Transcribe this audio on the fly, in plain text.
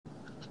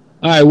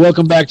All right,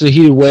 welcome back to the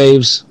Heated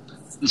Waves.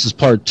 This is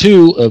part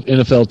 2 of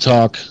NFL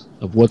talk,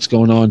 of what's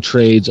going on,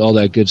 trades, all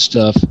that good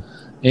stuff.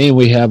 And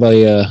we have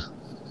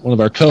one of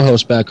our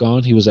co-hosts back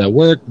on. He was at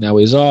work, now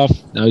he's off.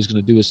 Now he's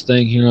going to do his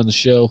thing here on the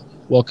show.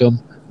 Welcome,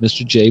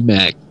 Mr. J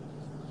Mac.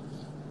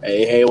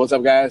 Hey, what's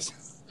up,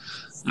 guys?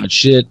 Not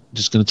shit,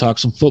 just going to talk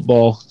some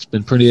football. It's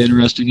been pretty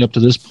interesting up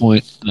to this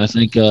point. And I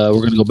think we're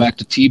going to go back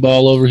to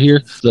T-Ball over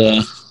here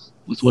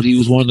with what he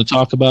was wanting to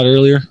talk about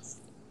earlier.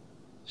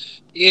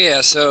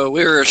 Yeah, so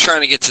we were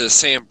trying to get to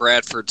Sam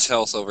Bradford's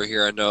health over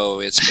here. I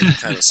know it's been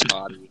kind of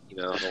spotty, in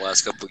the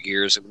last couple of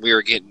years, and we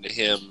were getting to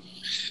him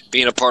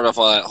being a part of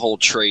that whole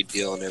trade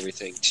deal and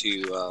everything,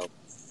 too.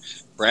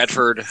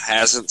 Bradford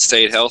hasn't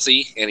stayed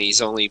healthy, and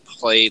he's only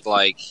played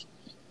like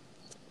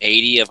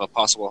 80 of a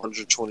possible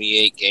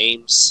 128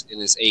 games in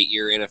his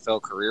 8-year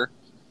NFL career.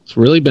 It's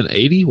really been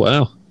 80?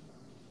 Wow.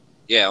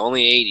 Yeah,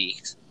 only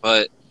 80,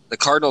 but the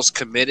Cardinals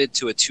committed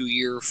to a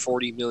 2-year,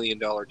 $40 million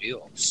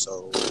deal.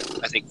 So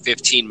I think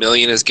 $15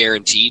 million is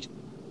guaranteed.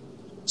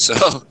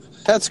 So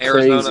That's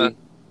Arizona, crazy.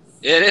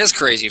 It is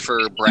crazy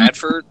for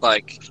Bradford.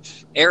 Like,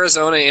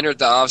 Arizona entered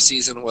the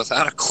offseason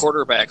without a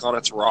quarterback on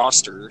its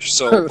roster.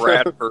 So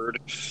Bradford,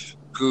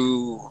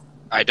 who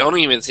I don't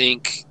even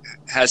think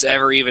has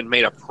ever even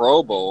made a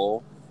Pro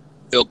Bowl,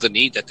 filled the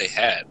need that they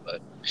had.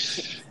 But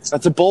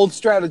That's a bold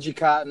strategy,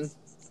 Cotton.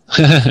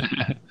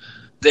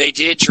 they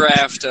did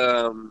draft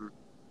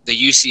the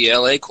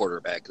UCLA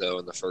quarterback, though,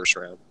 in the first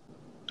round.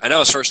 I know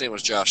his first name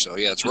was Josh, though.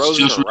 Yeah, it's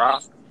Rosen or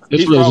Roth.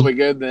 He's probably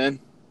good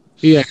then.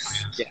 Yeah.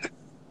 Yeah.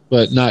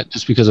 But not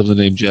just because of the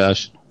name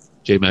Josh.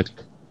 J-Mac.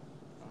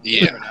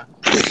 Yeah.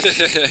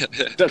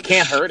 That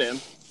can't hurt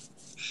him.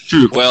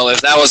 True. Well,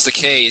 if that was the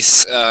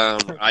case,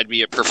 I'd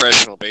be a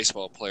professional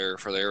baseball player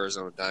for the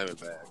Arizona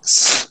Diamondbacks.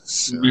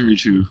 So, Very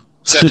true.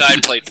 except I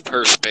played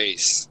first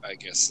base, I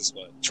guess is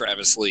what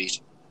Travis Lee.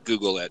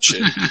 Google that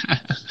shit.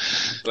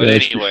 But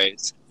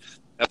anyways,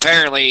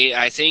 apparently,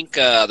 I think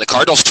the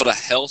Cardinals put a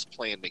health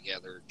plan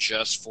together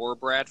just for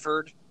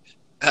Bradford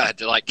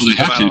to keep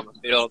him out on the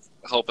field,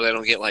 hoping they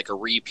don't get a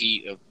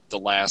repeat of the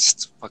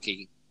last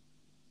fucking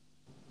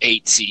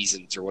 8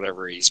 seasons or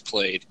whatever he's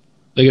played.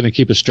 They're going to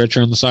keep a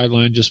stretcher on the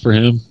sideline just for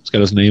him. It's got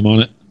his name on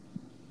it.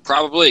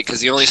 Probably,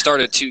 because he only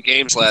started 2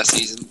 games last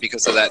season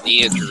because of that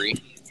knee injury.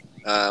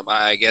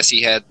 I guess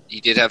he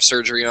did have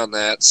surgery on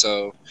that,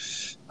 so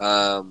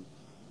of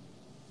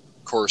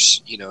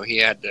course, he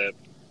had to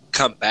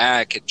come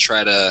back and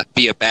try to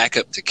be a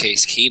backup to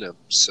Case Keenum.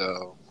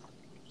 So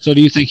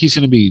do you think he's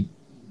going to be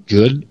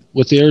good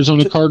with the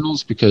Arizona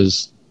Cardinals?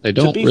 Because they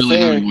don't really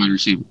have a wide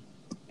receiver.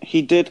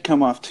 He did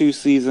come off 2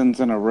 seasons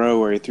in a row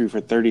where he threw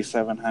for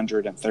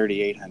 3,700 and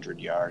 3,800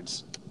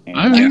 yards and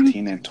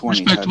 19 and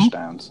 20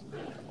 touchdowns.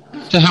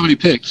 To how many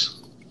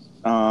picks?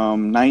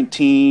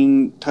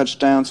 19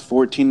 touchdowns,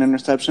 14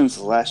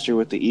 interceptions last year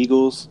with the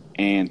Eagles,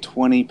 and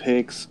 20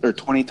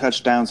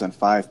 touchdowns and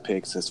 5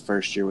 picks his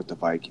first year with the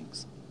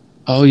Vikings.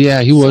 Oh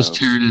yeah, he was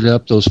tearing it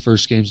up those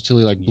first games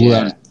until he blew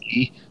out his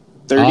knee.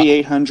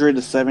 3,800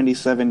 to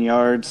 77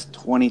 yards,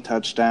 20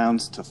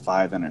 touchdowns to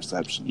 5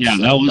 interceptions. Yeah,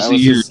 that was the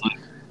year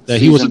that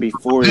he was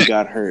before he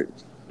got hurt.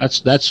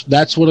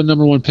 That's what a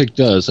number 1 pick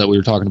does that we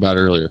were talking about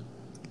earlier.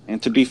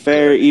 And to be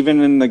fair,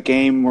 even in the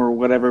game or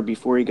whatever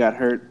before he got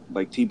hurt,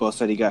 like T-Ball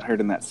said, he got hurt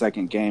in that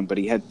second game, but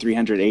he had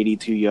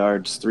 382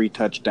 yards, 3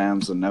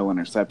 touchdowns, and no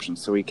interceptions.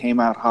 So he came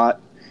out hot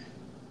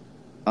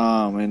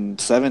in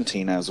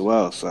 17 as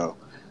well. So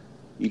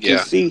you can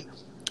see,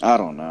 I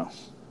don't know.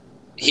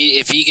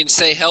 If he can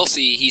stay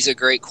healthy, he's a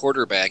great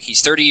quarterback.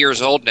 He's 30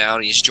 years old now,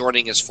 and he's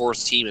joining his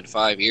 4th team in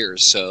 5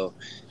 years. So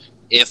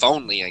if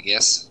only, I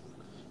guess.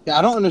 Yeah,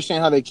 I don't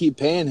understand how they keep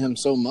paying him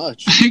so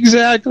much.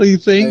 Exactly.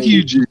 Thank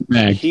you,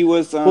 J-Mac. He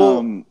was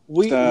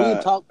we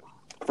talked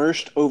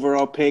first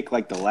overall pick,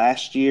 the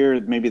last year,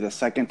 maybe the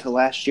second to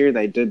last year.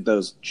 They did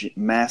those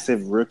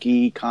massive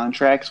rookie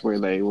contracts where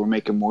they were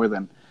making more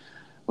than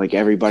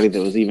everybody that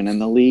was even in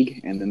the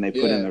league, and then they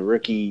put in the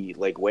rookie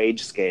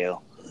wage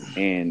scale,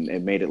 and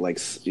it made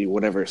it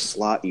whatever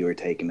slot you were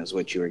taking is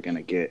what you were going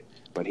to get.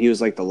 But he was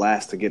the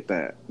last to get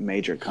that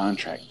major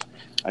contract.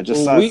 I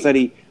just saw it said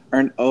he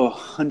earned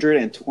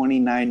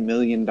 $129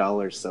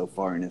 million so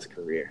far in his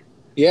career.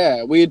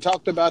 Yeah, we had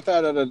talked about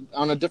that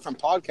on a different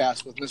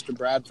podcast with Mr.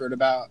 Bradford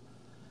about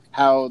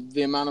how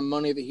the amount of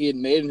money that he had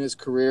made in his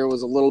career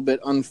was a little bit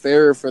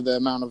unfair for the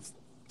amount of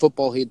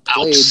football he'd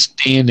played.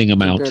 Outstanding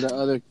amount.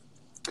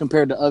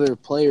 Compared to other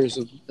players,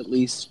 at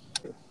least.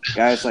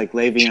 Guys like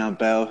Le'Veon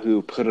Bell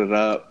who put it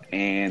up,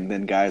 and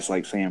then guys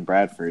like Sam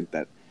Bradford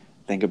that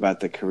think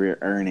about the career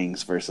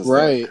earnings versus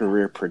the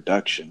career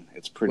production.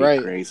 It's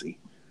pretty crazy.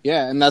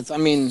 Yeah, and that's,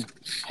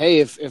 hey,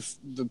 if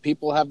the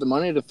people have the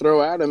money to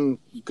throw at him,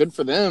 good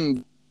for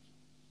them.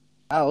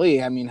 Golly,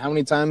 how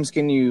many times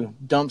can you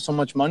dump so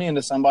much money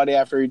into somebody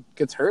after he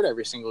gets hurt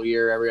every single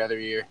year, every other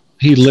year?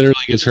 He literally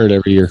gets hurt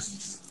every year.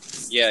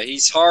 Yeah,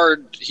 he's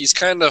hard. He's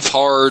kind of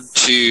hard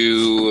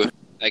to,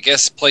 I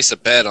guess, place a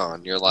bet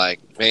on. You're like,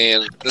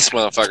 man, this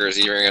motherfucker is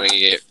either going to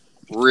get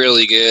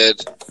really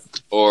good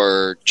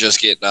or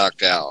just get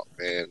knocked out,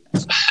 man.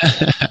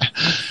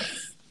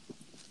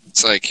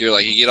 It's like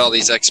you get all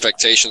these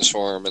expectations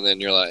for him, and then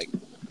you're like,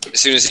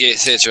 as soon as he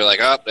gets hit, you're like,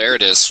 oh, there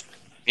it is.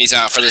 He's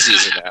out for the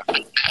season now.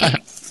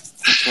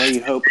 That's why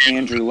you hope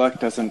Andrew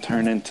Luck doesn't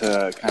turn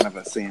into kind of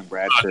a Sam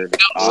Bradford,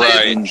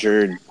 Right.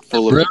 injured,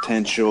 full of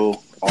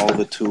potential, all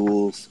the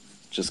tools,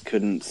 just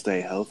couldn't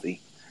stay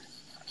healthy.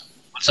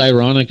 What's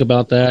ironic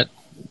about that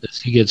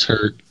is he gets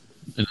hurt,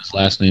 and his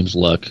last name's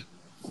Luck.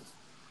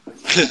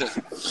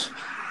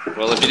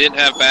 Well, if he didn't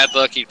have bad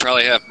luck, he'd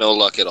probably have no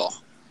luck at all.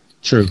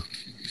 True.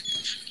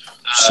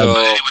 So,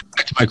 Anyway,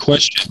 back to my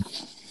question.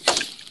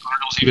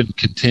 Cardinals even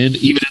contend,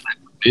 even in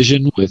that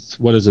division with,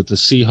 what is it, the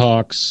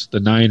Seahawks, the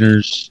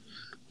Niners,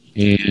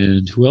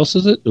 and who else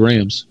is it? The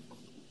Rams.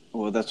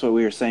 Well, that's what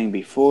we were saying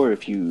before.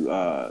 If you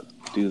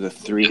do the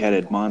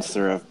three-headed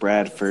monster of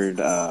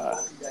Bradford,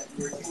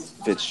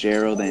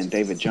 Fitzgerald, and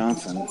David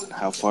Johnson,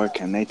 how far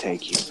can they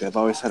take you? They've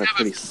always had a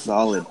pretty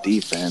solid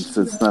defense.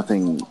 It's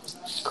nothing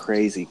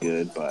crazy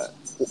good, but...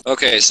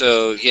 okay,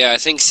 so, yeah, I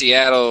think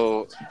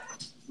Seattle,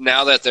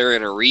 now that they're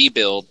in a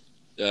rebuild,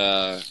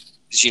 John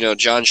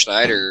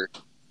Schneider,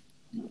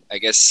 I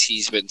guess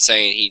he's been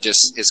saying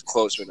his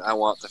quote's been, I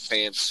want the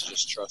fans to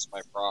just trust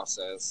my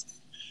process.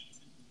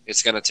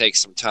 It's going to take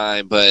some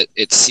time, but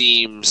it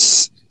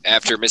seems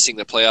after missing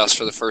the playoffs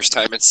for the first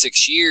time in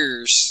 6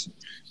 years,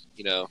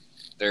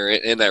 they're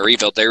in that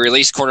rebuild. They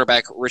released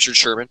cornerback Richard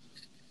Sherman,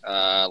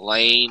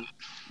 Lane.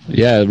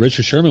 Yeah,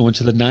 Richard Sherman went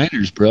to the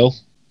Niners, bro.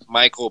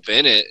 Michael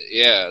Bennett,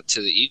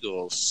 to the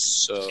Eagles.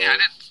 So Yeah, I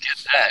didn't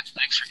get that.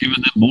 Thanks for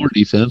giving them more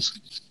defense.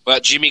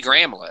 But Jimmy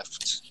Graham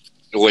left,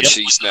 which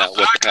he's now with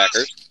the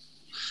Packers.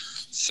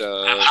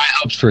 So High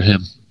hopes for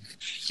him.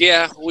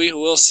 yeah, we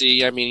will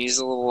see. I mean, he's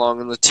a little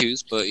long in the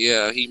tooth, but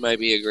yeah, he might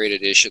be a great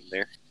addition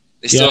there.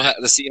 They still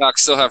the Seahawks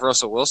still have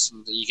Russell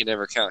Wilson. You can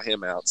never count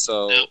him out.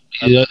 So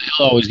He'll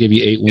always give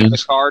you 8 if wins.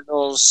 the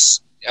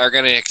Cardinals are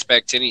going to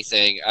expect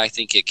anything, I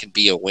think it can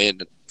be a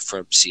win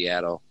from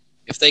Seattle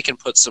if they can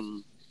put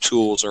some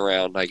tools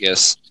around. I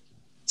guess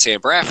Sam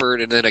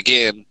Bradford, and then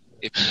again,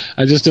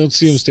 I just don't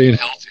see him staying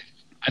healthy.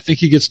 I think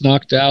he gets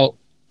knocked out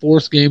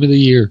 4th game of the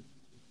year,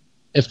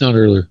 if not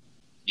earlier.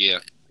 yeah.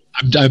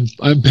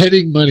 I'm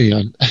betting money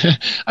on.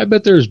 I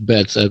bet there's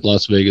bets at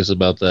Las Vegas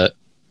about that.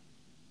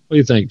 What do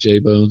you think, Jay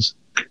Bones?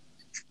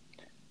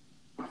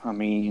 I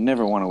mean, you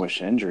never want to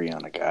wish injury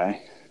on a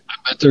guy. I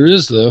bet there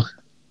is, though.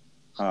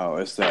 Oh,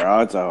 is there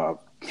odds? Oh,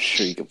 I'm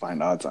sure you can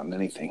find odds on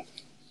anything.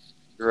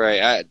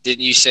 Right.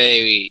 Didn't you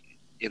say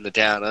in the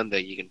Down Under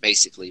you can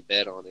basically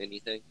bet on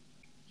anything?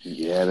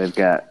 Yeah, they've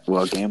got,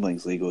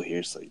 gambling's legal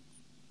here, so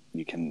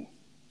you can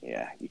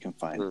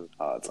find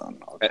odds on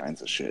all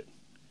kinds of shit.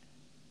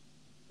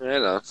 I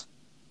know.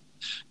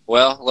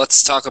 Well,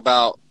 let's talk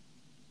about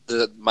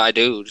my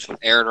dude,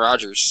 Aaron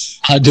Rodgers.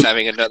 He's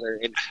having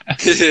another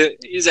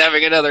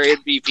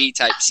MVP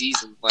type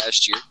season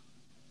last year.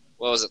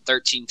 What was it?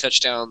 13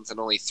 touchdowns and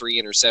only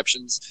 3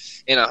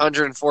 interceptions and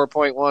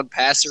 104.1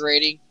 passer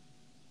rating.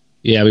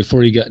 Yeah,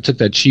 before he took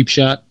that cheap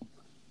shot.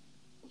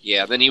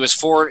 Yeah, then he had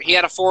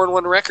a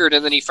 4-1 record,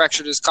 and then he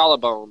fractured his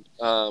collarbone.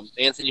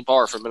 Anthony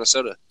Barr from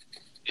Minnesota.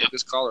 Yep.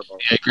 His collarbone.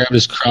 Yeah, he grabbed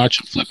his crotch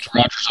and flipped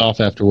Rodgers off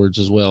afterwards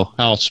as well.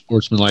 How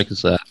sportsmanlike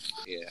is that?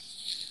 Yeah.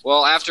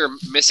 Well, after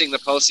missing the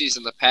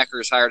postseason, the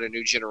Packers hired a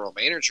new general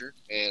manager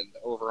and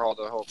overhauled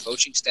the whole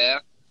coaching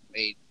staff,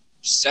 made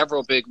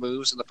several big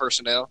moves in the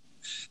personnel.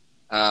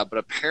 But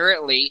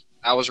apparently,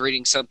 I was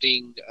reading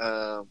something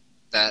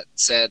that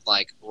said,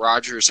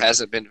 Rodgers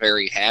hasn't been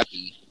very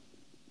happy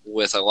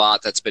with a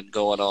lot that's been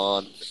going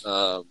on.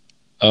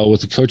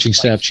 With the coaching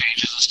staff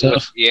changes and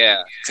stuff?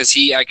 Yeah, because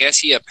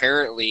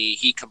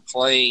he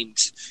complained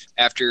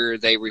after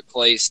they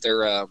replaced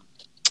their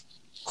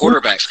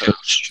quarterback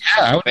coach.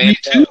 Yeah, me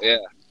too. Yeah.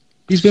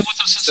 He's been with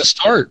them since the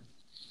start.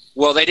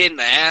 Well, they didn't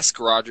ask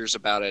Rodgers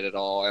about it at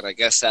all, and I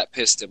guess that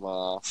pissed him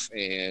off.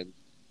 And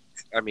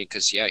I mean,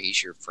 because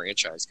he's your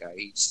franchise guy.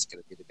 He's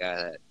going to be the guy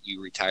that you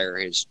retire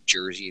his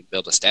jersey and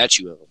build a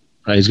statue of him.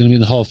 Right, he's going to be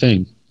in the Hall of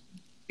Fame.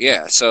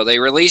 Yeah, so they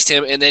released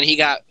him, and then he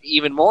got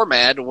even more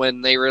mad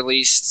when they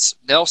released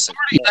Nelson.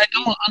 I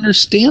don't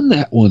understand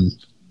that one.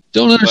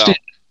 Don't understand.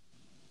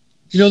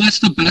 Well, that's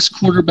the best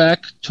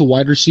quarterback to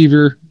wide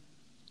receiver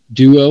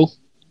duo.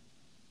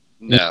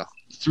 No.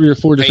 3 or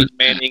 4 different.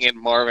 Peyton Manning and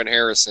Marvin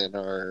Harrison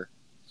are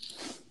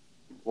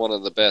one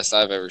of the best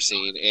I've ever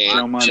seen. And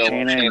Joe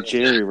Montana and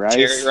Jerry Rice.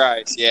 Jerry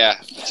Rice, yeah.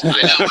 I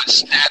know, but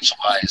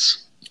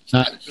stats-wise,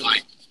 not 10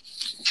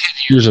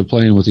 years of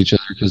playing with each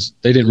other because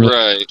they didn't really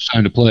have much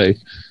time to play.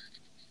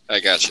 I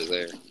got you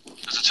there.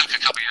 Because it took a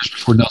couple years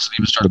before Nelson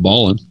even started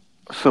balling.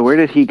 So where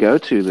did he go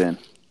to then?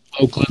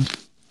 Oakland.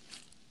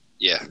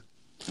 Yeah.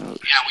 Oh,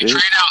 we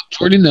trade out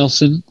Jordy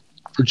Nelson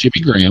for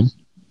Jimmy Graham.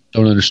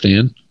 Don't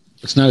understand.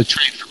 It's not a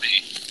trade for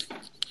me.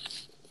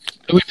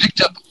 And we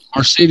picked up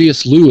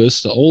Marcedes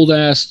Lewis, the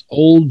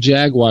old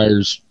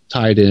Jaguars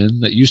tight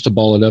end that used to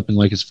ball it up in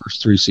his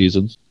first 3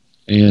 seasons.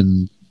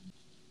 And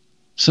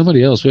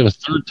somebody else. We have a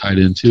third tight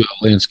end too,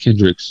 Lance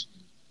Kendricks.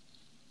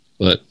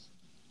 But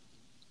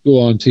go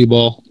on,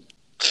 T-Ball.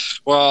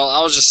 Well,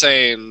 I was just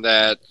saying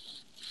that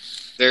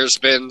there's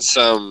been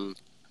some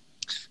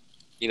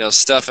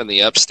stuff in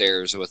the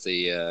upstairs with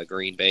the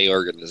Green Bay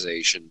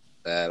organization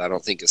that I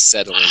don't think is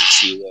settling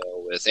too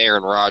well with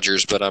Aaron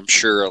Rodgers, but I'm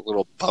sure a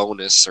little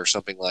bonus or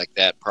something like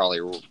that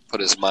probably will put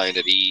his mind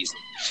at ease.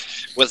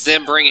 With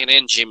them bringing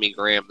in Jimmy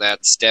Graham,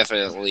 that's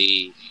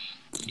definitely,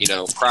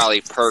 probably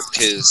perked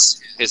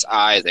his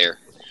eye there.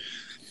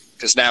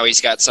 Because now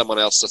he's got someone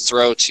else to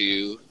throw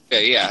to.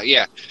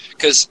 Yeah.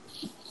 Because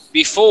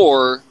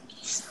before,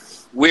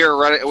 we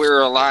were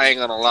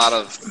relying on a lot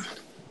of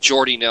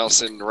Jordy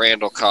Nelson,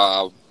 Randall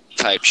Cobb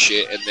type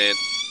shit, and then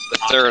the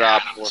third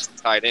option was the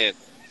tight end.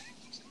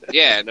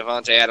 Yeah, and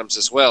Devontae Adams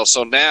as well.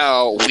 So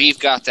now we've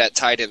got that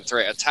tight end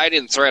threat. A tight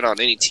end threat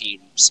on any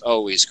team is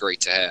always great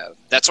to have.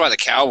 That's why the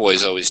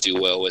Cowboys always do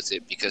well with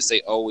it, because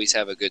they always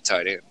have a good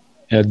tight end.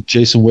 Yeah,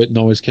 Jason Witten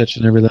always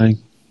catching everything.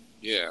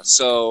 Yeah,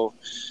 so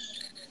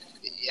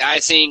I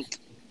think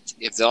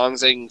as long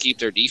as they can keep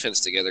their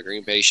defense together,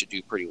 Green Bay should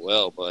do pretty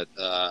well. But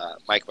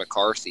Mike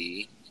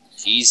McCarthy,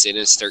 he's in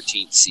his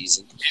 13th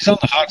season. He's on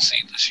the hot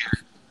seat this year.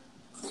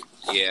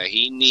 Yeah,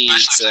 he needs.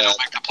 Especially if they don't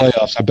make the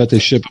playoffs. I bet they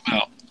ship him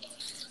out.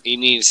 He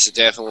needs to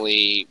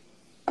definitely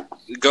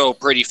go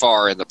pretty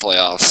far in the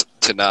playoffs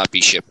to not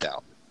be shipped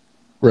out.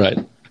 Right.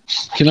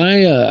 Can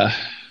I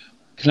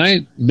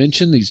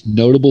mention these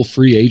notable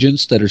free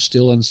agents that are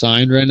still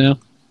unsigned right now?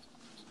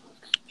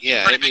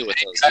 Yeah, hit me with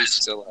those. He's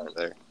still out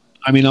there.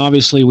 I mean,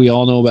 obviously, we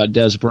all know about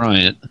Dez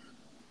Bryant.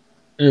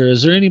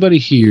 Is there anybody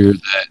here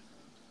that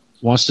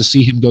wants to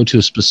see him go to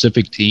a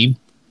specific team?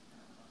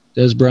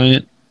 Dez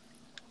Bryant?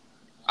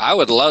 I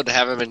would love to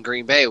have him in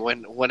Green Bay.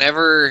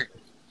 Whenever,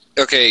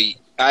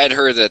 I had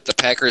heard that the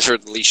Packers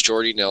would release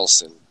Jordy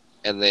Nelson,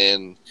 and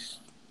then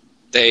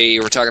they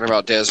were talking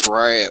about Dez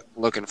Bryant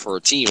looking for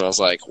a team. I was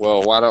like,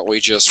 well, why don't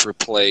we just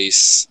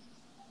replace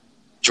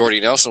Jordy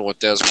Nelson with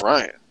Dez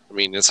Bryant? I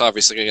mean, it's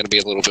obviously going to be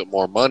a little bit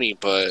more money,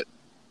 but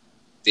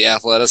the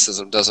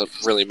athleticism doesn't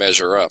really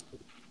measure up.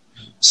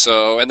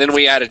 So, and then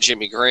we added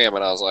Jimmy Graham,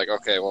 and I was like,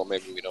 okay, well,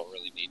 maybe we don't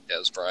really need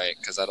Dez Bryant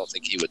because I don't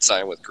think he would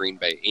sign with Green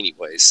Bay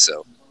anyways.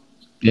 So,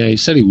 yeah, he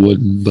said he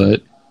wouldn't,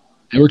 but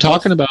they were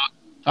talking about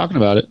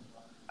it.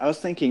 I was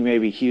thinking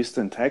maybe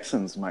Houston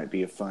Texans might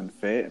be a fun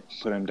fit.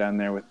 Put him down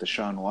there with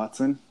Deshaun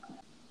Watson.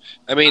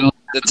 I mean,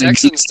 the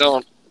Texans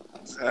don't.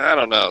 I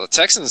don't know. The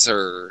Texans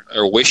are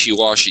a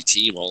wishy-washy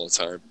team all the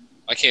time.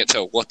 I can't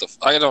tell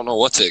I don't know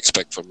what to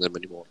expect from them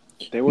anymore.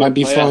 They were a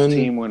playoff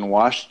team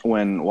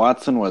when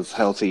Watson was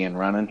healthy and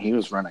running. He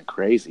was running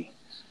crazy.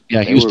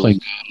 Yeah, he was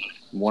playing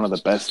one of the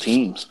best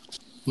teams.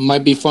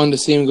 Might be fun to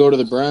see him go to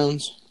the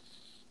Browns.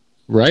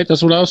 Right?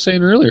 That's what I was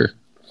saying earlier.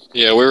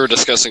 Yeah, we were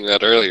discussing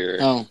that earlier.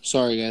 Oh,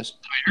 sorry, guys.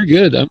 You're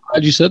good. I'm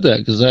glad you said that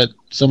because that's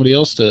somebody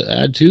else to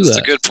add to that. It's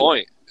a good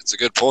point. It's a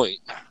good point.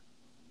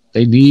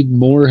 They need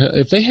more.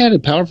 If they had a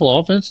powerful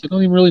offense, they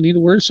don't even really need to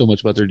worry so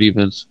much about their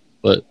defense.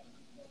 But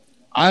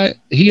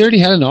he already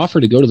had an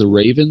offer to go to the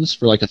Ravens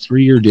for like a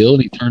 3-year deal,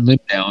 and he turned them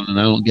down. And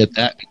I don't get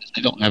that because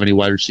they don't have any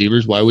wide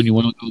receivers. Why wouldn't you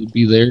want to go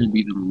be there and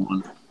be number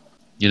one?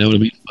 You know what I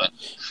mean? But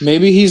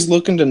maybe he's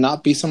looking to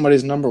not be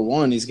somebody's number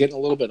one. He's getting a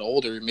little bit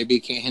older. Maybe he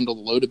can't handle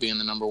the load of being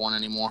the number one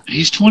anymore.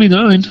 He's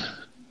 29.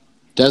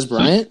 Dez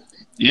Bryant?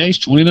 Yeah, he's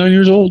 29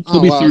 years old.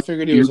 Oh, wow, I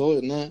figured he was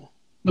older than that.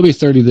 He'll be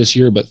 30 this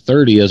year, but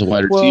 30 as a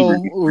wide receiver.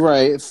 Well,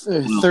 right.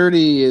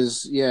 30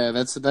 is,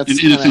 that's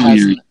kind of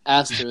has an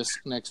asterisk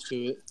next to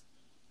it.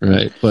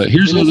 Right, but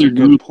here's another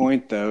good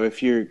point, though.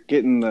 If you're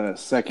getting the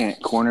second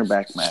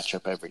cornerback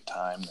matchup every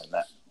time,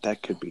 then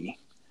that could be...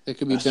 It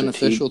could be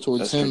beneficial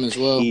towards him as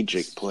well.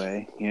 Strategic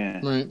play, yeah.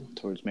 Right.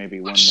 Towards maybe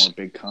one more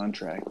big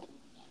contract.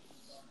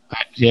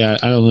 Yeah,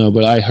 I don't know,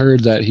 but I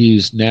heard that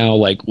he's now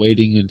like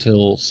waiting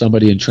until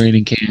somebody in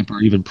training camp or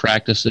even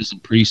practices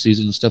and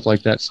preseason and stuff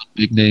like that, some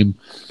big name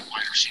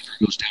wide receiver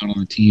goes down on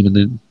the team, and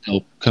then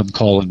they'll come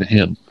calling to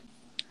him.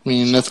 I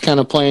mean, that's kind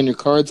of playing your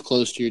cards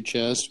close to your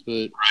chest, but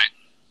right.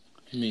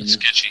 I mean, it's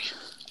sketchy.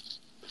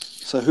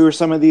 So, who are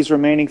some of these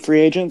remaining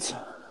free agents?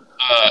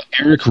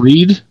 Eric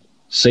Reed,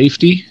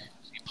 safety.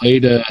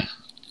 Played a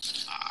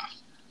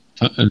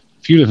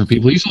few different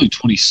people. He's only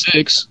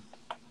 26,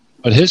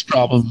 but his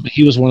problem,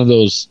 he was one of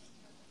those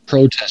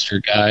protester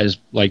guys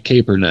like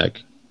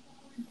Kaepernick.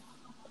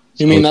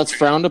 You mean that's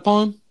frowned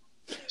upon?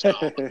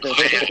 let's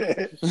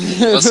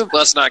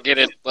not get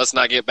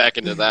back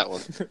into that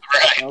one.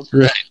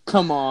 Right.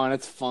 Come on,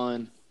 it's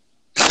fun.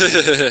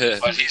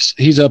 But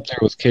he's up there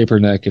with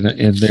Kaepernick,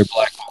 and they're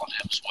blackballing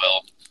him as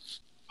well.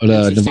 But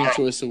interesting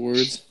choice of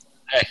words.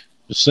 Hey,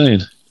 just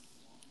saying.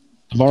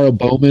 Navarro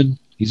Bowman,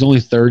 he's only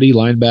 30,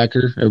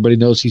 linebacker. Everybody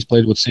knows he's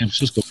played with San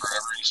Francisco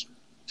forever. He's a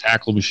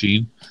tackle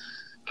machine.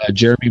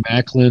 Jeremy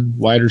Maclin,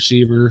 wide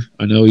receiver.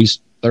 I know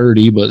he's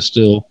 30, but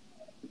still.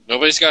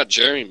 Nobody's got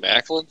Jeremy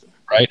Maclin?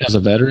 Right, as a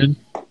veteran.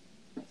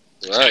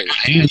 Right.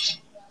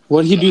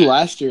 What did he do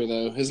last year,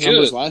 though? His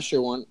numbers last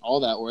year weren't all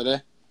that, were they?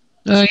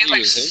 He had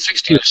like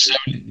 60 or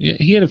 70.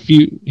 Yeah,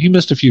 he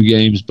missed a few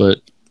games,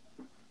 but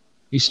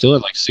he still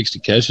had like 60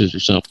 catches or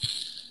something.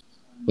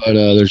 But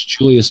there's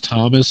Julius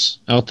Thomas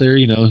out there.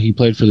 You know, he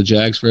played for the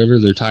Jags forever.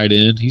 They're tight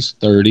end. He's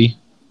 30.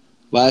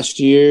 Last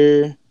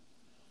year,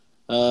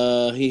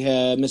 He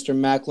had Mr.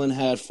 Macklin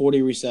had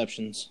 40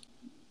 receptions.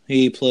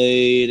 He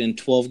played in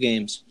 12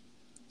 games.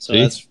 So See?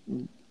 that's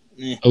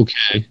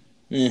Okay.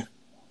 Yeah.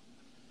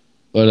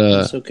 But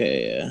that's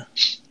okay, yeah.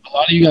 a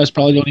lot of you guys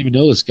probably don't even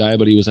know this guy,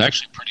 but he was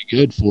actually pretty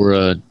good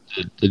for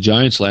the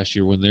Giants last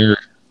year when their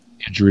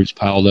injuries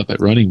piled up at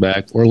running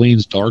back.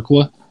 Orleans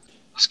Darkwa.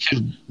 This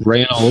kid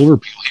ran all over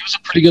people. He was a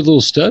pretty good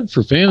little stud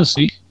for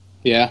fantasy.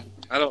 Yeah.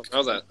 I don't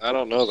know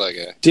that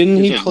guy. Didn't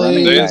he He's a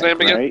running play? Say his back,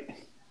 name again? right?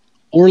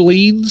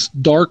 Orleans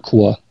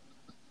Darkwa.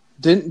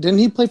 Didn't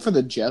he play for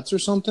the Jets or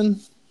something?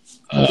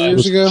 Uh, 2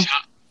 years ago?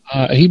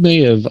 He may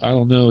have. I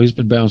don't know. He's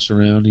been bounced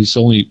around. He's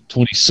only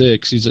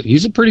 26.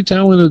 He's a pretty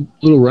talented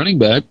little running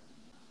back.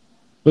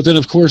 But then,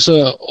 of course,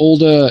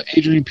 old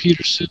Adrian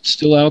Peterson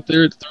still out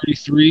there at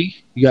 33.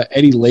 You got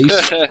Eddie Lacy.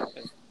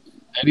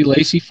 Eddie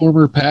Lacy,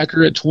 former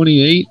Packer at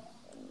 28.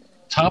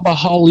 Taba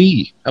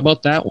Hali. How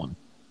about that one?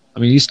 I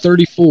mean, he's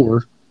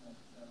 34.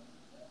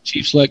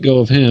 Chiefs let go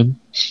of him.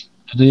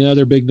 And the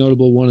other big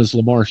notable one is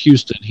Lamar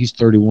Houston. He's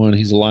 31.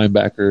 He's a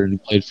linebacker, and he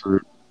played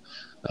for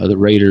the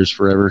Raiders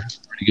forever.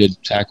 Pretty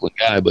good tackling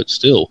guy, but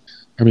still,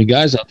 I mean,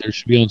 guys out there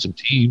should be on some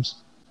teams.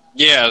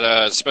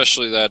 Yeah,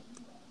 especially that.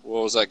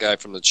 What was that guy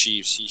from the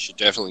Chiefs? He should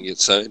definitely get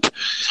signed.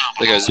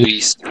 That guy's a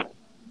beast.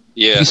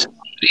 Yeah. He's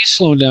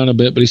slowing down a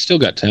bit, but he's still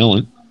got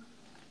talent.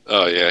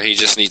 Oh, yeah. He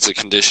just needs a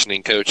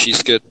conditioning coach.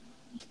 He's good.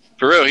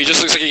 For real, he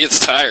just looks like he gets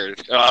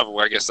tired. Well,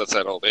 I guess that's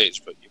at old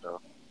age, but,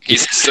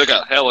 he's still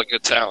got hella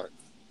good talent.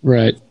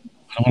 Right.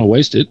 I don't want to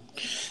waste it.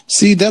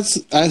 See,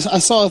 I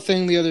saw a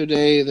thing the other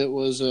day that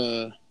was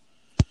who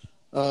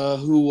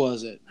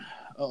was it?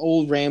 An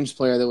old Rams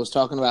player that was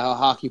talking about how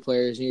hockey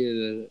players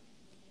needed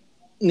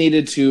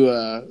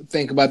to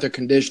think about their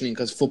conditioning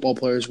because football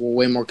players were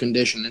way more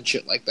conditioned and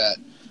shit like that.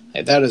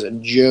 Hey, that is a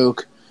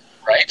joke.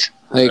 Right.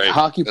 Like Right.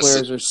 hockey That's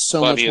players are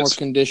so much more funniest.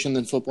 conditioned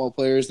than football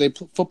players.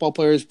 Football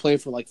players play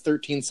for like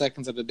 13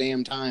 seconds at a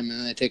damn time and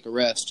then they take a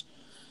rest.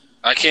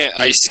 I can't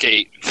ice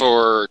skate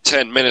for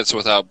 10 minutes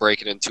without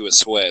breaking into a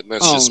sweat, and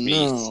that's Oh, just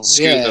me no.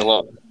 scooting Yeah.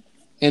 along.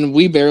 And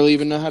we barely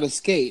even know how to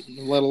skate,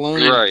 let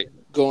alone Right.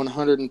 going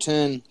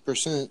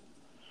 110%.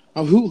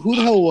 Oh, who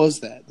the hell was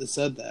that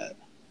said that?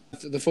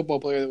 The football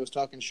player that was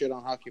talking shit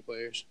on hockey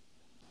players.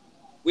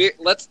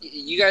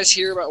 You guys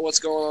hear about what's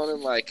going on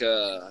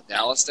in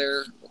Dallas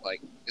there?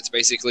 Like it's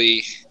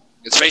basically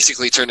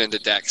turned into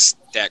Dak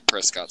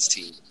Prescott's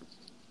team.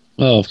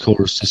 Well, of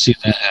course, to see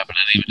that happen,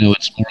 I didn't even know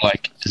it's more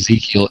like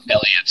Ezekiel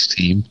Elliott's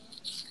team.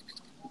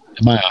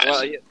 In my eyes.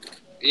 Well,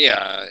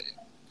 yeah,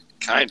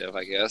 kind of,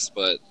 I guess,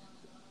 but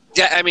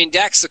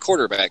Dak's the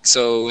quarterback,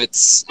 so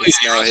it's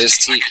now his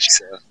team.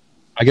 So.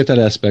 I get that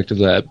aspect of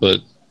that, but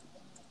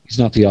he's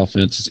not the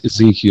offense.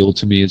 Ezekiel,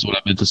 to me, is what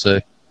I meant to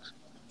say.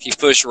 He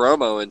pushed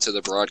Romo into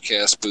the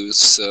broadcast booth,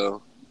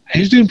 so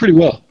He's doing pretty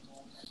well.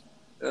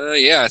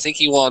 yeah, I think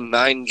he won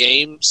 9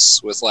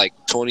 games with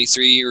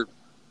 23 or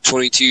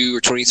 22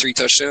 or 23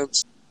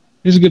 touchdowns.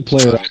 He's a good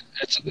player.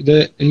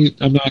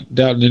 I'm not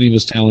doubting any of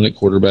his talent at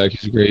quarterback.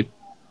 He's a great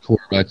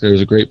quarterback. There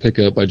was a great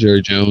pickup by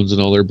Jerry Jones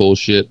and all their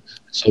bullshit.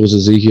 So was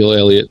Ezekiel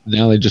Elliott.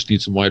 Now they just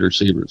need some wide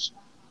receivers.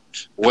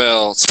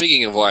 Well,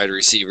 speaking of wide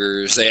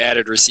receivers, they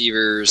added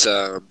receivers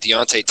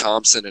Deontay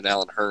Thompson and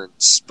Alan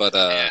Hearns, but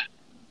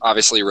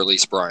obviously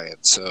released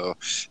Bryant. So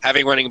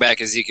having running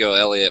back Ezekiel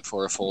Elliott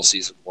for a full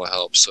season will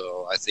help.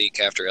 So I think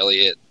after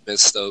Elliott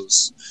missed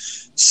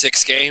those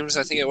 6 games,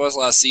 I think it was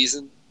last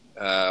season,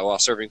 while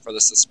serving for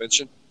the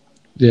suspension.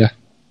 Yeah.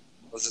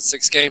 Was it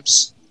 6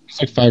 games?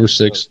 It's like 5 or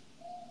 6.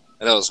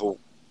 And that was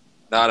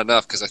not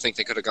enough because I think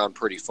they could have gone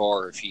pretty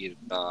far if he had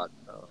not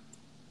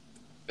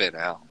been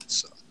out.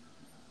 So.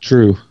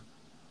 True.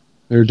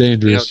 They're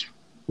dangerous.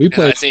 We And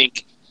play.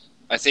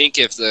 I think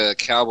if the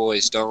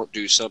Cowboys don't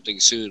do something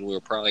soon, we're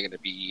probably going to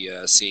be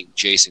seeing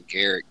Jason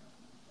Garrett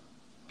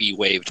be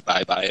waived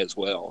bye-bye as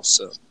well.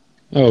 So.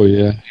 Oh,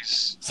 yeah.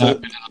 He's So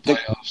not been in the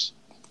playoffs.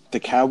 The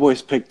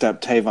Cowboys picked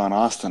up Tavon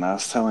Austin. I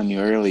was telling you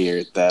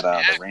earlier that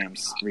the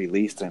Rams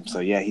released him. So,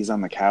 yeah, he's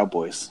on the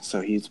Cowboys. So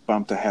he's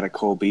bumped ahead of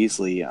Cole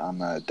Beasley on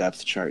the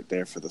depth chart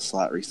there for the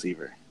slot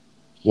receiver.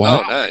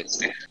 Wow. Oh,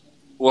 nice.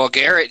 Well,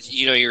 Garrett,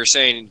 you were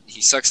saying he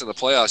sucks in the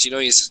playoffs.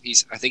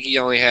 He's. I think he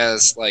only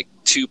has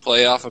 2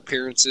 playoff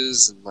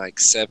appearances in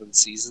 7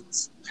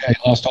 seasons. Yeah,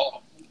 he lost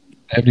all of them.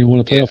 Haven't even won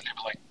a playoff game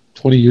in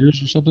 20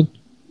 years or something.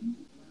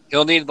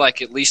 He'll need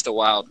at least a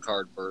wild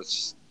card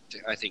berth,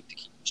 I think, to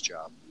keep his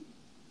job.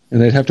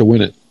 And they'd have to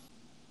win it.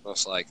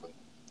 Most likely.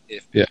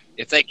 Yeah.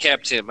 If they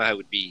kept him, I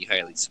would be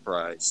highly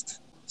surprised.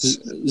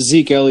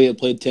 Zeke Elliott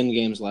played 10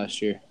 games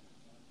last year.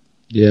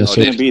 Yeah, It's so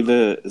going to be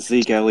the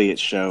Zeke Elliott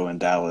show in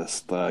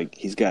Dallas.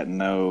 He's got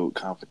no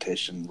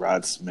competition.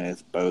 Rod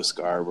Smith, Bo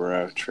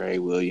Scarborough, Trey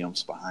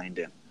Williams behind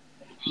him.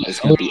 It's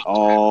going to be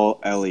all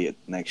Elliott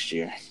next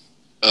year.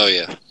 Oh,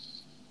 yeah.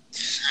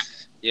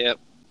 Yep.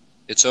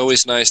 It's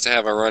always nice to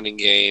have a running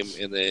game,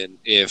 and then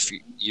if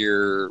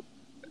you're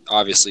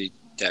obviously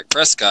Dak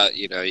Prescott,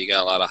 you got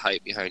a lot of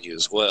hype behind you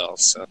as well.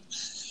 So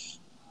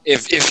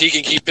if he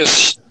can keep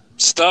his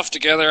stuff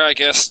together, I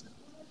guess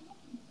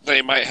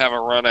they might have a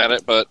run at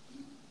it, but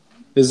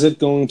Is it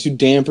going to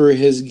damper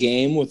his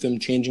game with them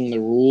changing the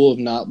rule of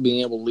not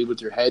being able to lead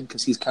with your head?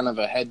 Because he's kind of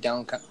a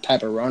head-down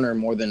type of runner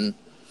more than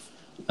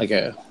like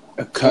a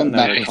cut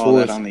back and call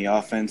forth. that on the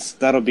offense.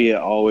 That'll be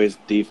always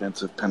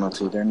defensive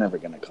penalty. They're never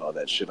going to call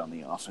that shit on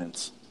the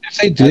offense. If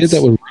they did,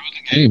 that would ruin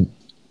the game.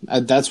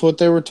 That's what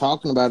they were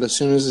talking about as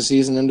soon as the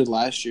season ended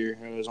last year.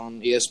 It was on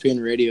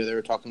ESPN radio. They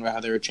were talking about how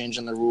they were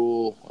changing the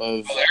rule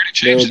of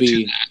you're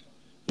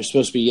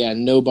supposed to be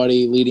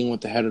nobody leading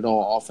with the head at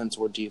all, offense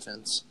or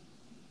defense.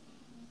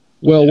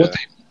 Well, what they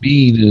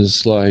mean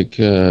is like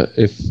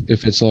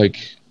if it's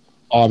like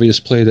obvious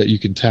play that you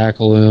can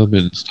tackle him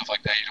and stuff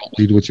like that, you don't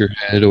lead with your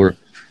head or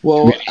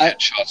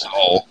shots at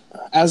all.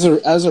 As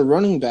a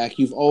running back,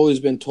 you've always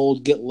been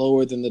told get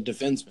lower than the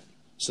defenseman,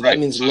 so that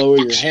means lower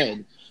your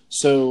head.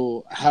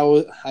 So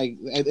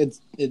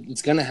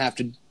it's gonna have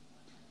to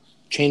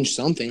change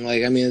something.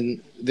 Like, I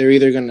mean, they're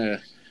either gonna.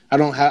 I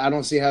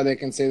don't see how they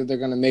can say that they're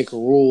gonna make a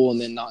rule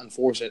and then not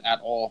enforce it at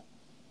all.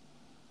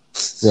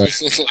 Right.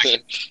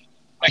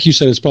 Like you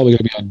said, it's probably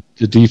gonna be on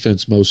the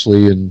defense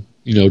mostly, and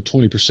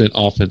 20%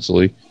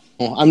 offensively.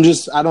 Well,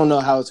 I don't know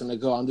how it's gonna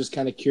go. I'm just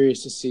kind of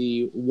curious to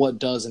see what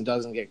does and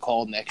doesn't get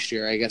called next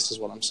year, I guess is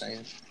what I'm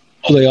saying.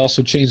 Well, they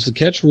also changed the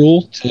catch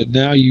rule to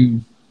now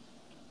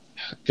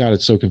God,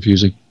 it's so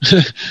confusing.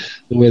 The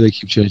way they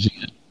keep changing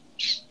it.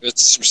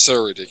 It's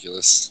so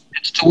ridiculous.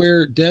 It's to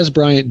where Dez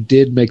Bryant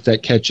did make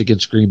that catch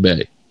against Green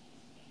Bay.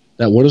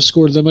 That would have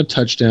scored them a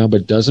touchdown,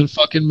 but doesn't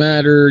fucking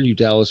matter, you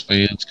Dallas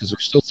fans, because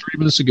there's still 3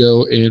 minutes to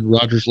go, and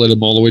Rodgers led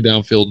him all the way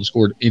downfield and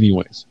scored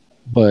anyways.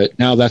 But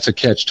now that's a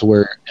catch to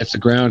where if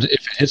it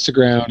hits the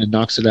ground and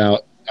knocks it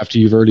out after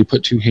you've already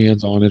put 2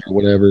 hands on it or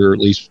whatever, or at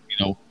least,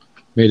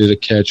 made it a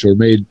catch or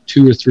made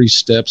 2 or 3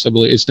 steps, I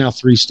believe it's now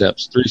 3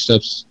 steps. 3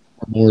 steps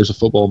or more is a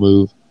football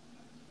move,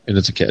 and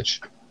it's a catch.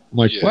 I'm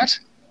like, what?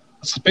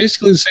 It's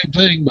basically the same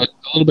thing, but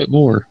a little bit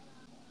more.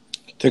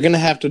 They're going to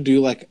have to do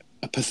like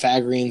a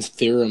Pythagorean's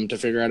theorem to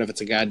figure out if it's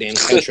a goddamn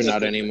catch or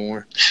not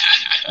anymore.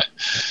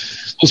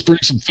 Let's bring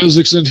some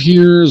physics in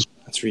here.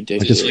 That's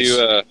ridiculous.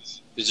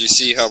 Did you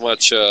see how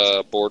much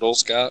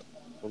Bortles got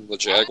from the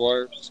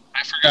Jaguars?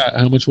 I forgot.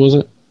 How much was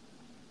it?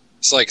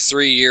 It's like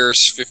 3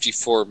 years,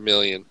 $54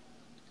 million.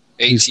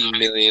 $18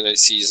 million a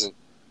season.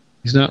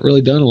 He's not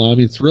really done a lot. I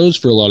mean, he throws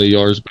for a lot of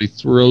yards, but he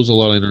throws a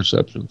lot of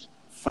interceptions.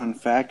 Fun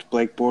fact,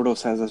 Blake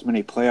Bortles has as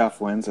many playoff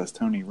wins as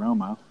Tony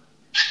Romo.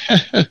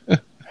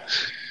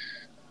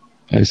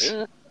 Nice.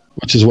 Yeah.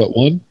 Which is what,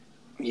 1?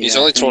 Yeah, he's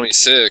only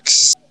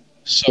 26.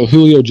 So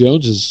Julio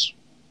Jones is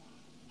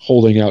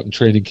holding out in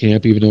training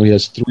camp, even though he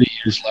has 3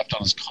 years left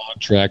on his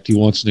contract. He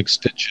wants an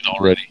extension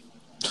already.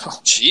 Oh,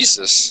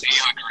 Jesus. Do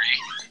you agree?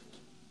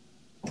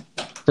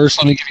 First,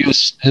 let me give you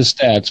his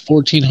stats.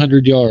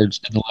 1,400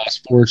 yards in the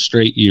last 4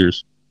 straight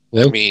years.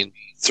 Well, I mean,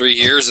 3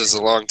 years is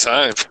a long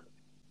time.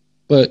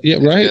 But, yeah,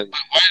 right? And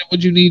why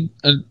would you need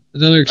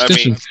another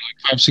extension for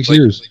like 5-6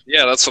 years?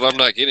 Yeah, that's what I'm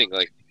not getting.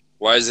 Like,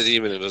 why is it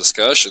even a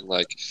discussion?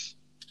 Like,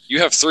 you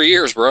have 3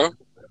 years, bro.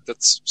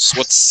 That's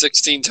what's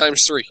 16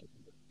 times 3.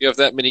 You have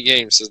that many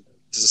games to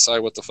decide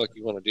what the fuck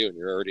you want to do, and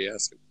you're already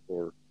asking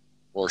for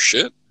more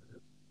shit?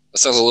 That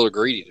sounds a little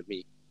greedy to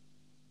me.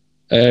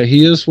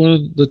 He is one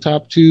of the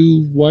top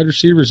 2 wide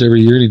receivers every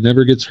year, and he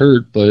never gets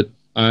hurt, but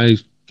I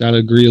got to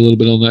agree a little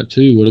bit on that,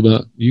 too. What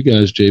about you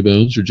guys,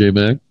 J-Bones or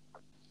J-Mac?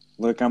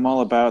 Look, I'm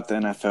all about the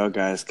NFL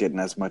guys getting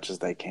as much as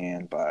they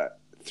can, but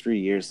 3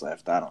 years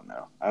left, I don't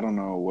know. I don't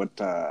know what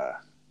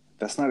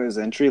that's not his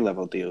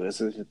entry-level deal,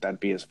 is it? That'd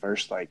be his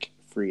first,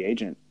 free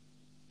agent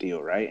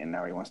deal, right? And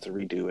now he wants to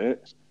redo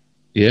it?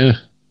 Yeah.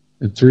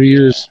 In 3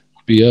 years,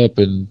 he'll be up,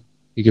 and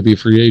he could be a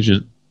free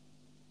agent.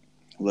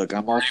 Look,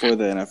 I'm all for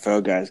the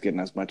NFL guys getting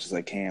as much as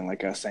they can.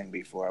 Like I was saying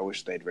before, I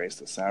wish they'd raise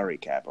the salary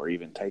cap or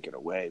even take it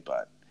away,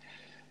 but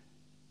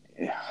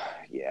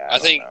yeah, I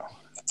don't know.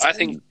 I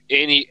think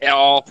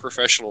all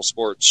professional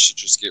sports should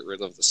just get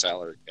rid of the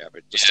salary cap.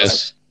 It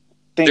just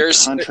I think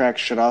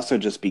contracts should also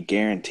just be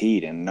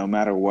guaranteed, and no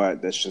matter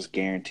what, that's just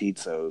guaranteed.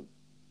 So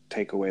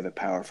take away the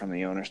power from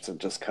the owners to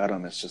just cut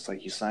them. It's just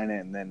like you sign it,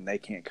 and then they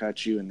can't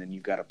cut you, and then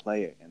you've got to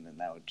play it, and then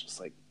that would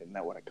just isn't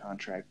that what a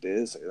contract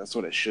is? That's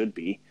what it should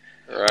be.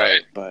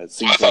 Right. But it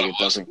seems like it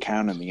doesn't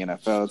count in the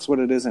NFL. It's what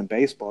it is in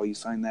baseball. You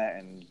sign that,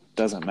 and it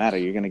doesn't matter.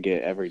 You're going to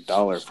get every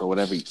dollar for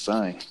whatever you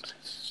sign.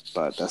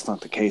 But that's not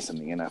the case in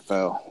the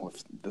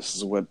NFL. This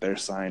is what they're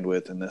signed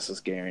with, and this is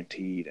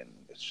guaranteed. And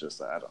it's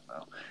just, I don't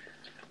know.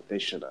 They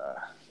should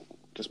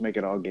just make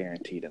it all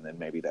guaranteed, and then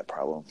maybe that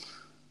problem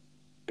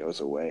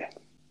goes away.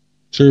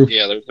 True.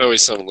 Yeah, there's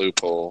always some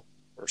loophole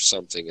or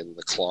something in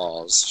the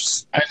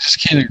clause. I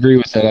just can't agree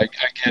with that. I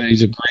get it.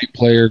 He's a great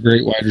player,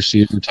 great wide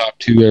receiver, top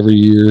 2 every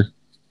year.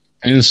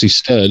 Fantasy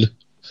stud,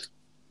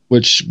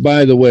 which,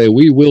 by the way,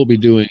 we will be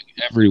doing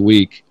every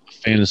week a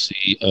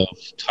fantasy of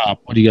top,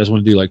 what do you guys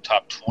want to do, like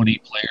top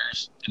 20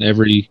 players in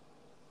every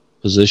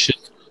position?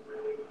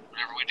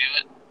 Whenever we do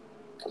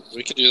it.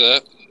 We could do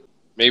that.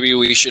 Maybe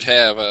we should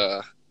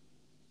have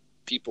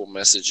people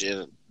message in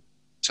and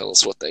tell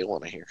us what they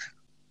want to hear.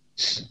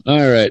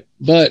 All right.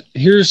 But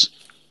here's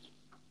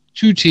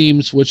 2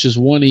 teams, which is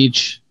 1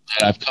 each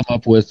that I've come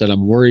up with that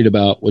I'm worried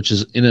about, which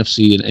is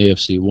NFC and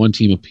AFC, one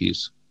team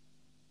apiece.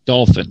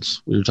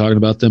 Dolphins. We were talking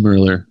about them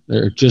earlier.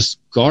 They're just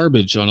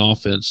garbage on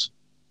offense.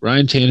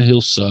 Ryan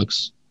Tannehill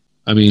sucks.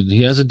 I mean,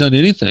 he hasn't done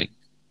anything.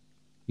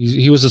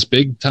 He was this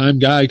big-time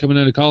guy coming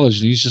out of college,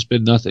 and he's just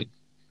been nothing.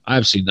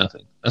 I've seen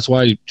nothing. That's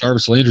why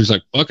Jarvis Landry's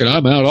like, fuck it,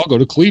 I'm out. I'll go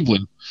to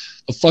Cleveland.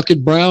 The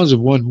fucking Browns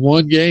have won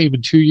one game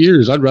in 2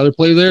 years. I'd rather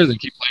play there than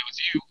keep playing with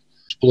you.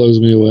 Which blows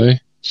me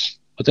away.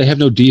 But they have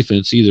no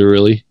defense either,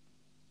 really.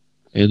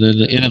 And then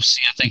the NFC,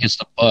 I think it's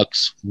the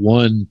Bucks.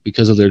 One,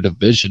 because of their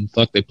division.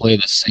 Fuck, they play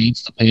the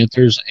Saints, the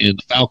Panthers, and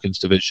the Falcons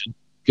division.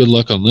 Good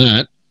luck on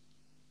that.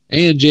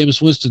 And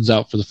Jameis Winston's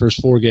out for the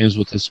first 4 games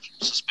with his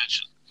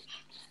suspension.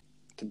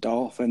 The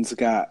Dolphins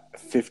got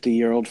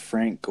 50-year-old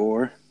Frank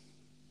Gore.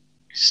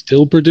 He's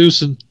still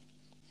producing.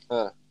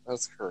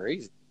 That's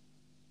crazy.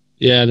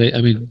 Yeah,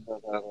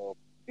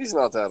 He's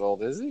not that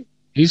old, is he?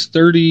 He's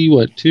 2?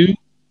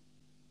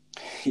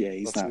 Yeah,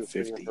 he's not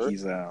 50.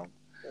 He's I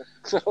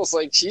was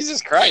like,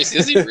 Jesus Christ,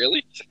 is he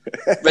really?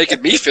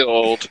 Making me feel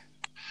old.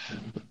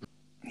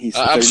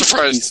 I'm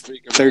surprised.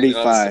 He's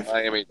 35.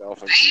 Miami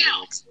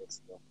Dolphins.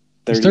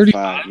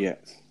 35,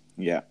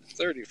 yeah.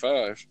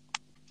 35.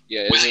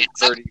 Yeah, isn't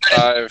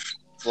 35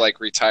 like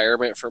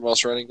retirement for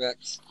most running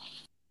backs?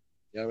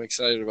 Yeah, I'm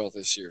excited about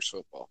this year's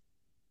football.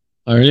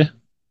 Are you? A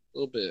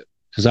little bit.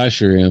 Because I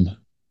sure am.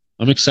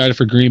 I'm excited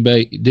for Green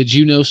Bay. Did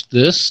you know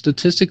this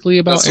statistically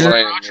about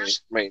Aaron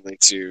Rodgers? Mainly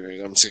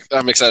too.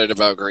 I'm excited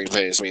about Green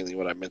Bay is mainly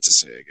what I meant to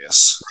say, I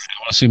guess.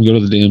 I want to see him go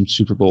to the damn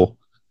Super Bowl.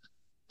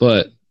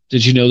 But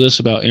did you know this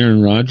about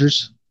Aaron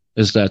Rodgers?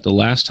 Is that the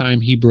last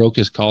time he broke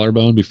his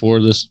collarbone before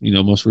this,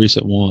 most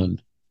recent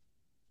one,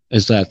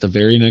 is that the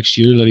very next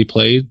year that he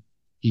played,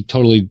 he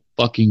totally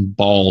fucking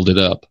balled it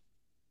up.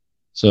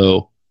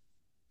 So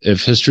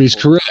if history's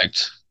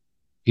correct,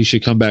 he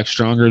should come back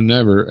stronger than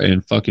ever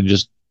and fucking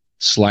just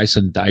slice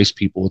and dice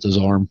people with his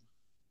arm.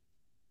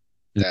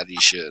 That he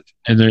should.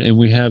 And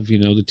we have,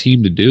 the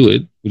team to do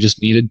it. We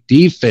just need a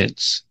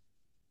defense.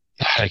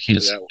 God, I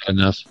can't say that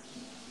enough.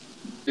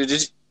 Dude,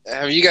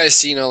 have you guys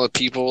seen all the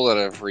people that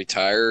have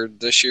retired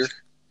this year?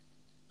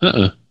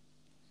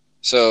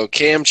 So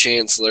Cam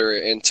Chancellor,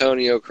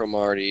 Antonio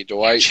Cromartie,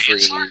 Dwight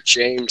Freeney,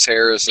 James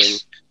Harrison,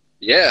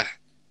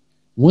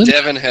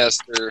 Devin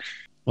Hester,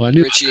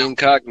 Richie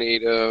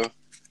Incognito,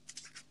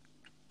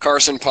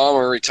 Carson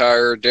Palmer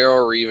retired,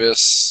 Darrell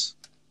Revis.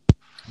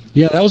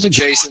 Yeah, that was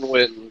Jason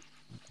Witten.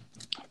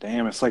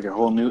 Damn, it's like a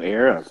whole new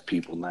era of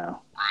people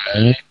now.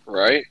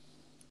 Right?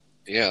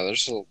 Yeah,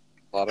 there's a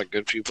lot of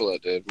good people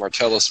that did.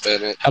 Martellus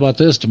Bennett. How about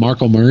this?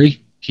 DeMarco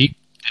Murray? He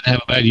didn't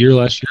have a bad year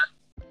last year.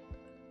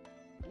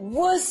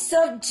 What's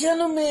up,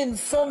 gentlemen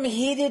from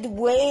Heated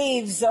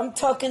Waves? I'm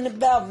talking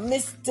about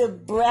Mr.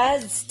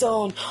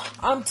 Bradstone.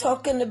 I'm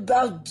talking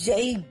about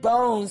J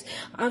Bones.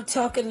 I'm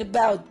talking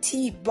about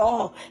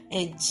T-Ball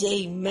and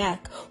J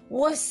Mac.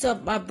 What's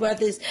up, my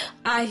brothers?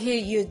 I hear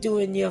you're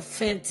doing your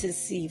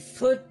fantasy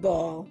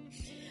football.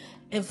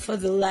 And for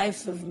the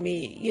life of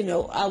me,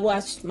 I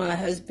watched my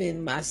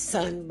husband, my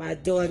son, my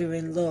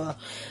daughter-in-law,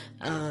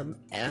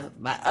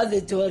 my other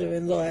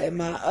daughter-in-law and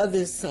my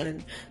other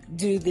son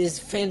do this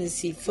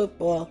fantasy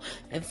football.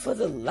 And for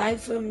the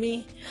life of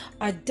me,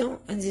 I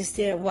don't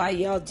understand why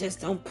y'all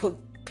just don't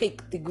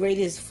pick the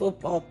greatest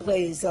football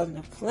players on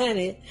the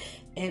planet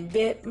and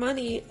bet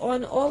money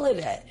on all of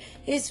that.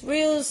 It's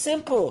real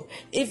simple.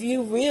 If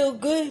you're real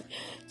good,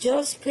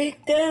 just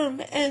pick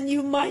them and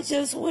you might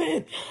just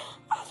win.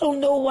 I don't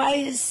know why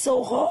it's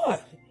so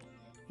hard.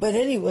 But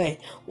anyway,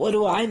 what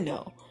do I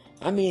know?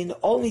 I mean, the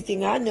only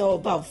thing I know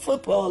about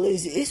football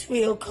is it's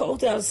real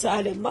cold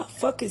outside and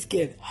motherfuckers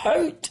get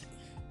hurt.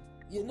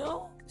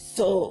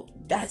 So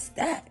that's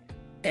that.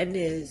 And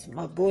there's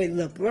my boy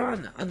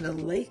LeBron on the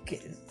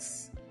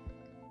Lakers.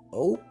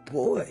 Oh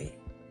boy.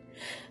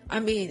 I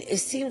mean, it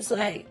seems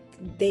like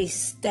they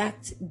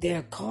stacked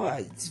their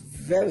cards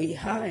very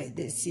high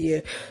this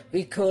year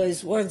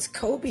because once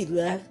Kobe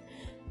left,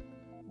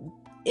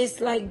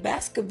 it's like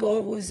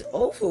basketball was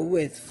over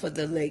with for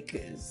the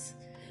Lakers.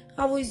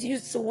 I was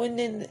used to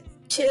winning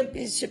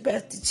championship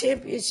after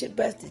championship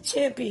after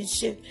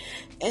championship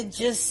and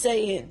just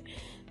saying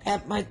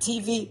at my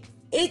TV,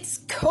 it's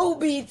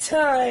Kobe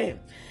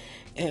time.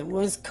 And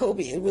once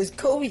it was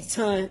Kobe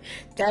time,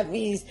 that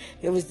means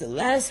it was the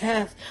last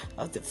half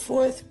of the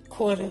fourth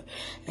quarter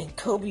and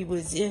Kobe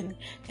was in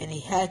and he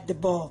had the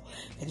ball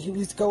and he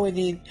was going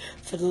in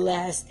for the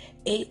last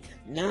 8,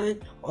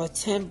 9, or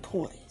 10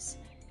 points.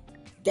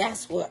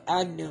 That's what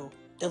I know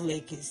the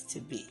Lakers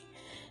to be.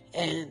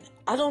 And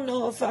I don't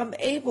know if I'm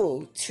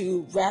able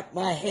to wrap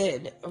my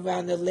head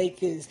around the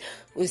Lakers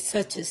with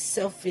such a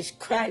selfish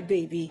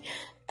crybaby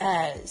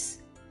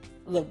as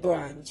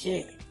LeBron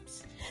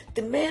James.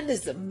 The man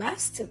is a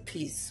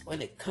masterpiece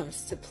when it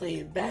comes to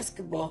playing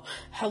basketball.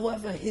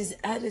 However, his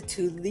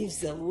attitude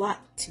leaves a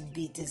lot to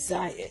be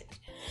desired.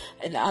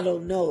 And I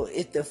don't know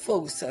if the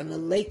folks on the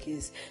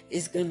Lakers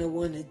is going to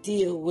want to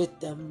deal with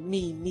the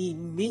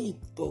me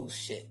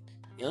bullshit.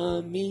 You know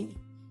what I mean?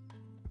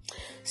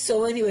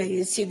 So anyway,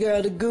 it's your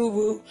girl, the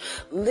Guru.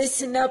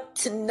 Listen up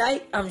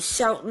tonight. I'm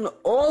shouting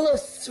all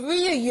of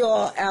 3 of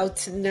y'all out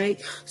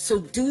tonight. So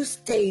do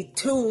stay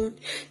tuned.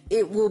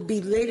 It will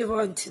be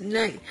later on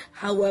tonight.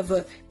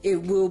 However,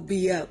 it will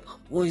be up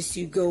once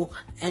you go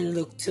and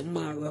look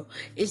tomorrow.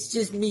 It's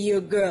just me,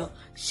 your girl,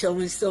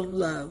 showing some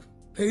love.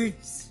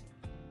 Peace.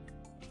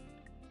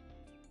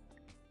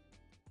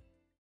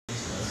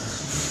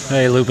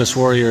 Hey, Lupus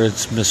Warrior,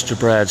 it's Mr.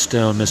 Brad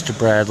Stone, Mr.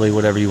 Bradley,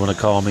 whatever you want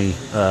to call me.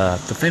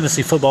 The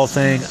fantasy football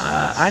thing,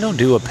 I don't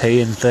do a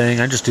pay-in thing.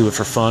 I just do it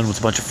for fun with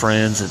a bunch of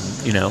friends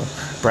and, you know,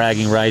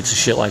 bragging rights and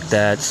shit like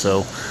that.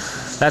 So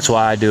that's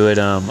why I do it.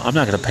 I'm not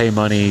going to pay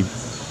money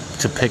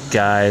to pick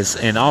guys.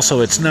 And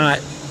also, it's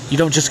not, you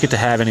don't just get to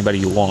have anybody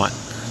you want.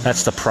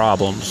 That's the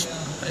problems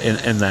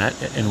in that,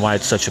 and why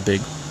it's such a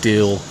big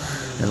deal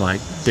and,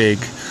 like, big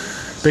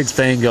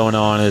thing going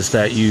on is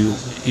that you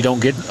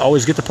don't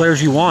always get the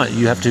players you want.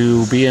 You have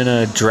to be in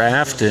a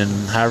draft, and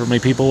however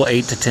many people,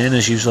 8 to 10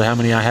 is usually how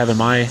many I have in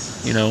my,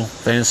 you know,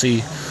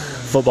 fantasy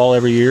football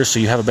every year. So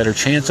you have a better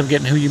chance of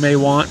getting who you may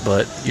want,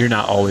 but you're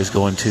not always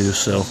going to.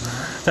 So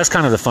that's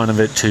kind of the fun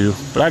of it too.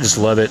 But I just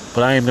love it.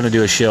 But I am going to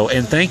do a show,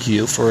 and thank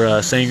you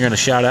for saying you're going to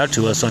shout out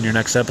to us on your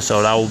next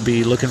episode. I will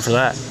be looking for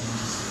that.